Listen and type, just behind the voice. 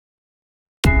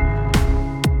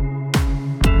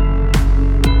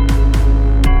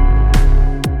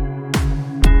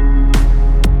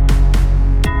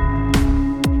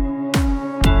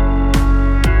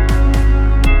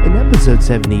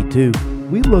episode 72,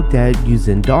 we looked at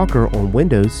using Docker on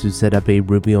Windows to set up a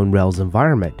Ruby on Rails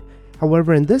environment.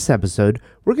 However, in this episode,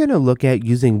 we're going to look at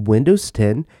using Windows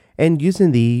 10 and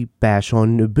using the bash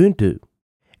on Ubuntu.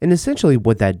 And essentially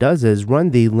what that does is run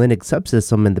the Linux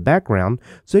subsystem in the background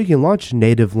so you can launch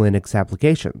native Linux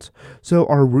applications. So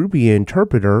our Ruby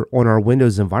interpreter on our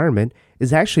Windows environment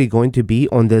is actually going to be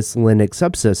on this Linux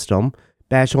subsystem,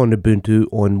 bash on Ubuntu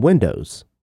on Windows.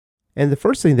 And the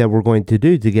first thing that we're going to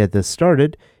do to get this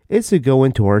started is to go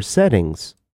into our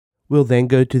settings. We'll then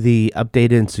go to the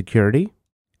Update and Security,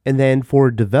 and then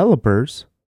for developers,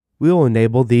 we'll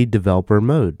enable the developer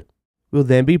mode. We'll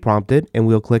then be prompted and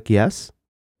we'll click yes.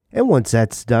 And once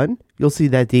that's done, you'll see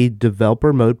that the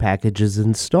developer mode package is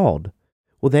installed.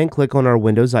 We'll then click on our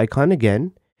Windows icon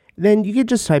again. Then you can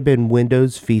just type in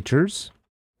Windows Features,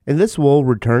 and this will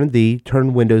return the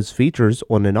Turn Windows Features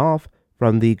on and off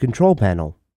from the control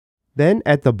panel. Then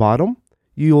at the bottom,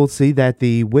 you will see that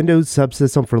the Windows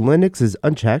subsystem for Linux is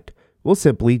unchecked. We'll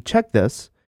simply check this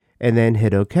and then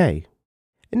hit OK.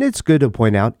 And it's good to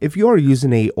point out, if you are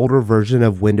using an older version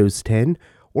of Windows 10,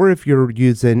 or if you're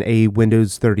using a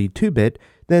Windows 32-bit,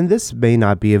 then this may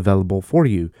not be available for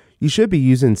you. You should be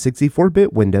using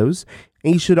 64-bit Windows,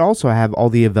 and you should also have all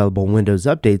the available Windows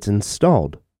updates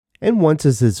installed. And once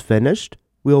this is finished,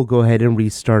 we'll go ahead and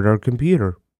restart our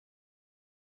computer.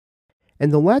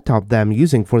 And the laptop that I'm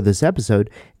using for this episode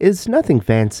is nothing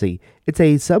fancy. It's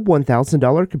a sub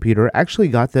 $1,000 computer. Actually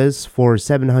got this for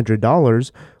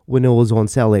 $700 when it was on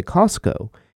sale at Costco.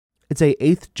 It's a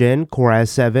 8th gen Core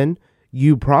i7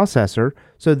 U processor,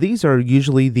 so these are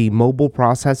usually the mobile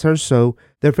processors, so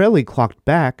they're fairly clocked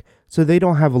back, so they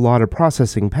don't have a lot of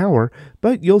processing power,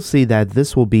 but you'll see that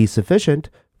this will be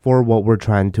sufficient for what we're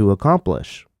trying to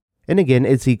accomplish. And again,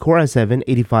 it's the Core i7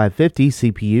 8550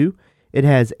 CPU. It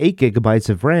has 8 GB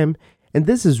of RAM, and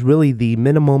this is really the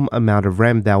minimum amount of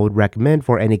RAM that I would recommend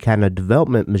for any kind of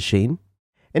development machine.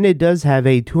 And it does have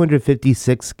a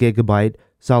 256 GB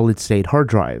solid-state hard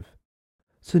drive.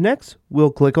 So next,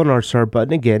 we'll click on our Start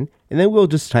button again, and then we'll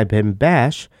just type in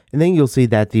bash, and then you'll see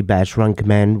that the bash run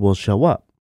command will show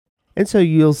up. And so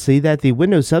you'll see that the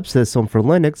Windows subsystem for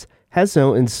Linux has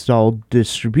no installed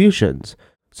distributions.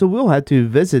 So we'll have to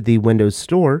visit the Windows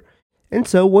Store. And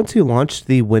so once you launch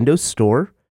the Windows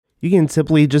Store, you can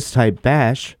simply just type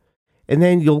bash, and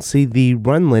then you'll see the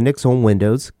Run Linux on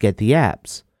Windows, Get the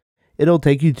Apps. It'll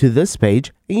take you to this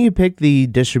page, and you pick the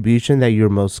distribution that you're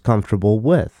most comfortable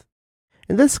with.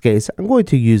 In this case, I'm going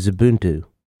to use Ubuntu.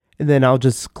 And then I'll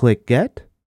just click Get,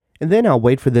 and then I'll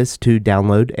wait for this to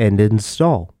download and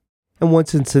install. And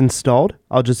once it's installed,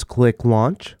 I'll just click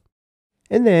Launch,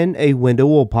 and then a window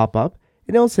will pop up,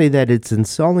 and it'll say that it's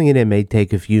installing and it may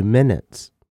take a few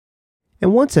minutes.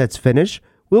 And once that's finished,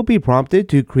 we'll be prompted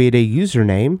to create a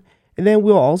username, and then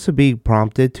we'll also be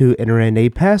prompted to enter in a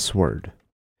password.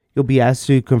 You'll be asked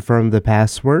to confirm the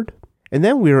password, and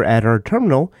then we're at our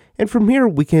terminal, and from here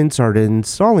we can start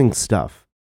installing stuff.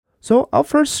 So I'll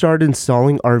first start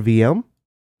installing RVM,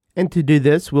 and to do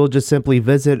this, we'll just simply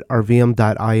visit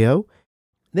rvm.io,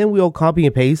 then we'll copy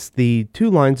and paste the 2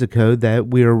 lines of code that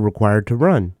we are required to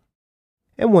run.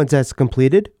 And once that's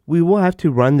completed, we will have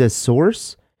to run this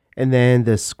source and then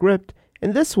the script,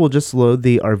 and this will just load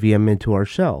the RVM into our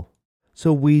shell.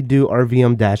 So we do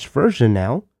rvm-version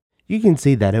now. You can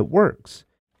see that it works.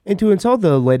 And to install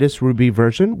the latest Ruby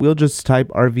version, we'll just type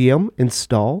rvm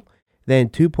install, then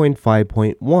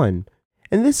 2.5.1.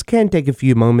 And this can take a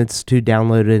few moments to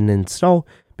download and install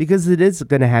because it is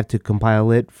going to have to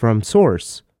compile it from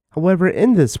source. However,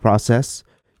 in this process,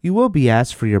 you will be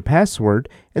asked for your password,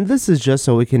 and this is just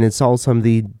so we can install some of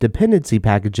the dependency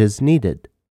packages needed.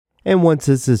 And once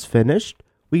this is finished,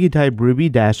 we can type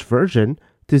ruby-version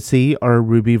to see our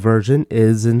Ruby version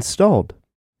is installed.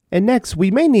 And next, we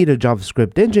may need a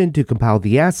JavaScript engine to compile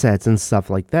the assets and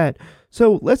stuff like that,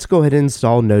 so let's go ahead and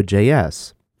install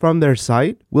Node.js. From their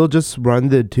site, we'll just run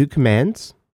the 2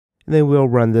 commands, and then we'll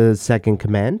run the second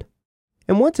command.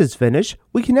 And once it's finished,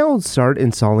 we can now start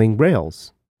installing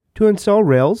Rails. To install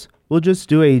Rails, we'll just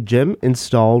do a gem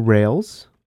install Rails.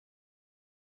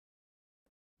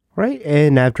 Right,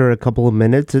 and after a couple of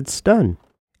minutes, it's done.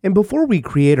 And before we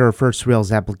create our first Rails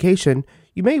application,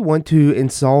 you may want to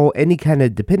install any kind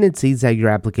of dependencies that your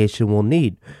application will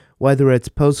need, whether it's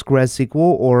PostgreSQL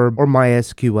or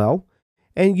MySQL.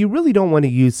 And you really don't want to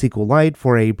use SQLite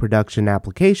for a production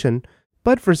application,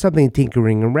 but for something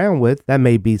tinkering around with, that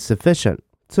may be sufficient.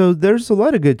 So there's a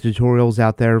lot of good tutorials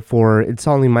out there for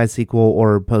installing MySQL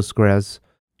or Postgres,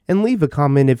 and leave a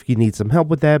comment if you need some help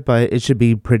with that, but it should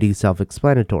be pretty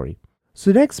self-explanatory.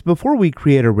 So next, before we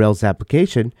create a Rails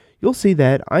application, you'll see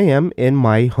that I am in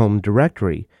my home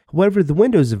directory. However, the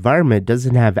Windows environment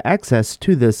doesn't have access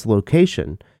to this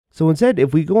location. So instead,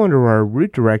 if we go under our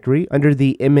root directory under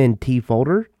the MNT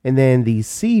folder and then the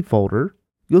C folder,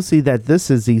 you'll see that this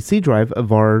is the C drive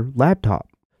of our laptop.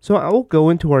 So I'll go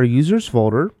into our users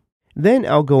folder, then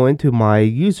I'll go into my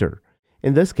user.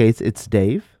 In this case, it's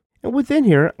Dave. And within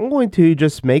here, I'm going to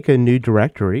just make a new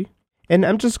directory, and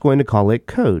I'm just going to call it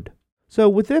code. So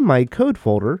within my code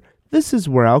folder, this is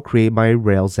where I'll create my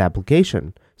Rails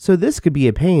application. So this could be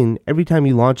a pain every time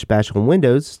you launch Bash on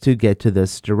Windows to get to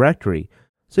this directory.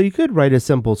 So you could write a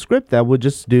simple script that would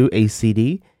just do a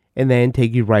cd and then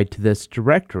take you right to this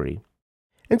directory.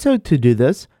 And so to do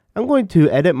this, I'm going to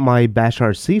edit my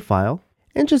bashrc file,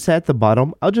 and just at the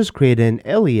bottom, I'll just create an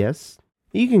alias.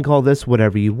 You can call this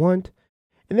whatever you want.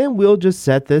 And then we'll just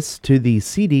set this to the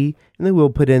cd, and then we'll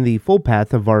put in the full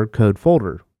path of our code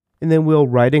folder. And then we'll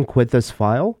write and quit this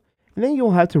file, and then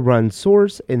you'll have to run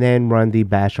source and then run the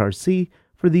bashrc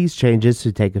for these changes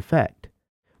to take effect.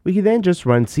 We can then just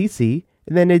run cc,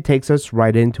 and then it takes us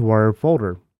right into our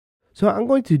folder. So I'm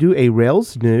going to do a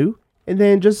Rails new, and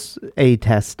then just a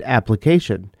test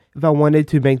application. If I wanted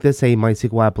to make this a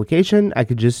MySQL application, I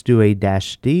could just do a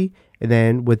 -d, and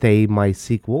then with a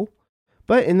MySQL.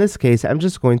 But in this case, I'm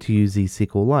just going to use the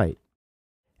SQLite.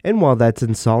 And while that's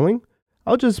installing,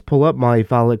 I'll just pull up my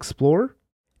File Explorer,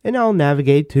 and I'll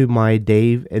navigate to my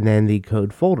Dave and then the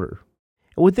code folder.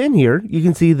 Within here, you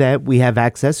can see that we have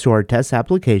access to our test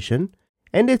application,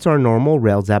 and it's our normal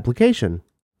Rails application.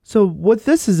 So what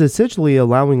this is essentially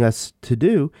allowing us to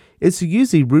do is to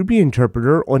use the Ruby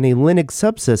interpreter on a Linux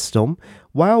subsystem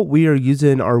while we are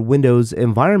using our Windows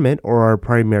environment or our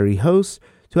primary host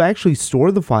to actually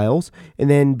store the files and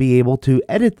then be able to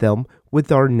edit them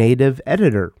with our native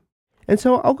editor. And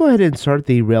so I'll go ahead and start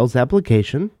the Rails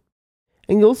application,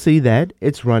 and you'll see that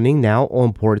it's running now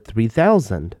on port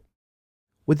 3000.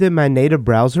 Within my native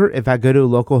browser, if I go to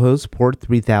localhost port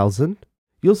 3000,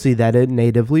 you'll see that it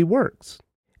natively works.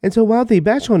 And so while the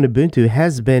Bash on Ubuntu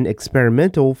has been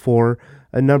experimental for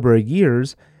a number of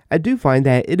years, I do find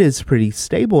that it is pretty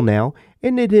stable now,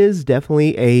 and it is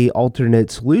definitely an alternate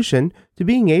solution to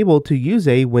being able to use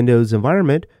a Windows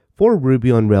environment for Ruby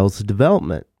on Rails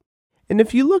development. And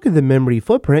if you look at the memory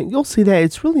footprint, you'll see that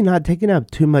it's really not taking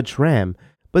up too much RAM,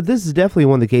 but this is definitely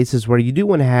one of the cases where you do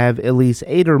want to have at least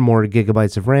 8 or more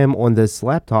gigabytes of RAM on this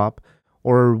laptop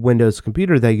or Windows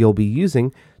computer that you'll be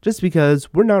using, just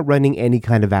because we're not running any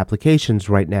kind of applications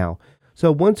right now.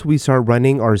 So once we start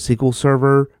running our SQL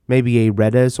Server, maybe a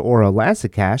Redis or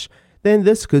Elasticache, then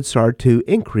this could start to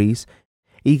increase.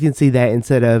 You can see that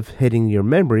instead of hitting your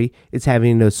memory, it's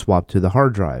having to swap to the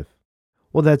hard drive.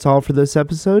 Well, that's all for this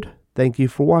episode. Thank you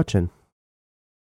for watching.